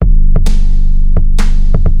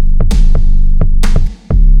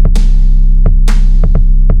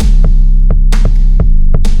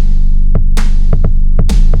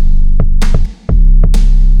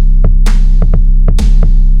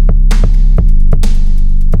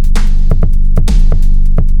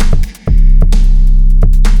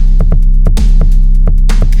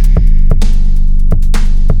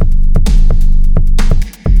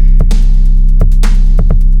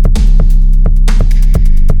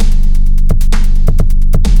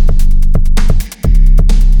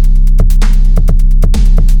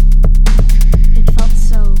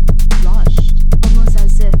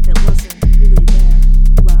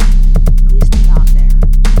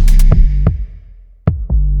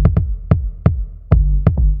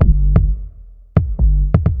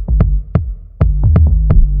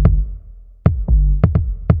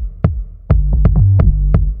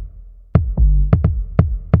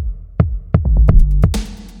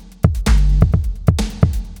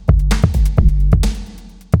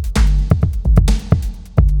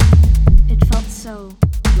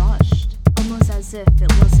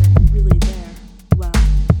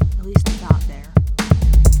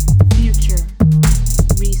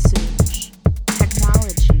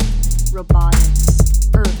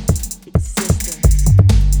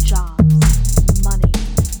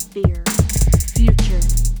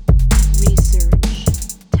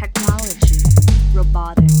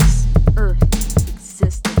robotics, Earth,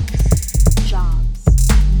 existence, jobs,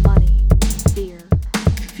 money, fear,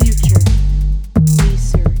 future,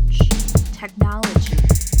 research, technology,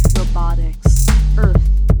 robotics, Earth,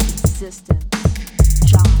 existence,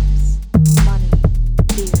 jobs, money,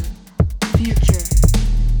 fear, future,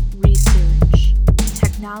 research,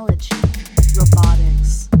 technology,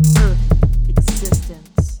 robotics, Earth,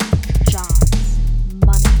 existence, jobs,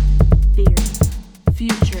 money, fear,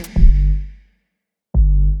 future.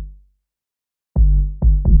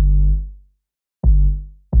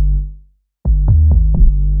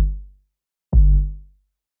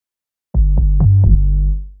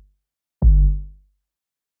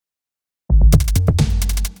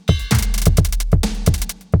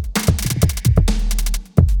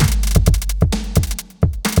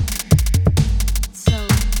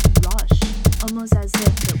 Almost as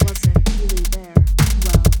if it wasn't really there.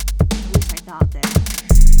 Well, at least I thought there.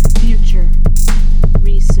 Future,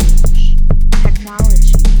 research,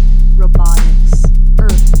 technology, robotics,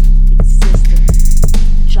 Earth, existence,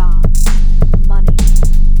 jobs, money,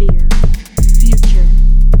 fear, future,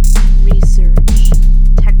 research,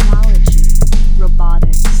 technology,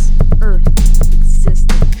 robotics, Earth,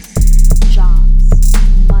 existence, jobs,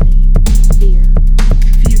 money, fear,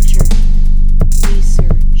 future,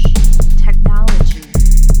 research, technology,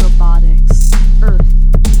 robotics, Earth,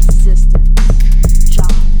 existence,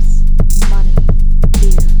 jobs, money,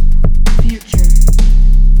 fear, future,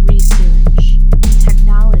 research,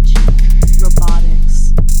 technology,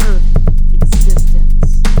 robotics, Earth,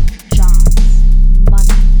 existence, jobs,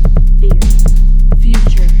 money, fear,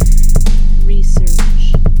 future,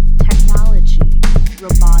 research, technology,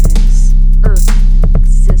 robotics, Earth,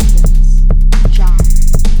 existence,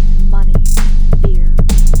 jobs, money, fear,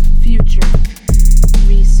 future,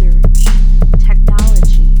 research,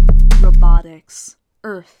 technology, robotics,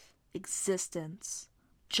 Earth, existence,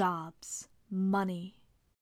 jobs, money,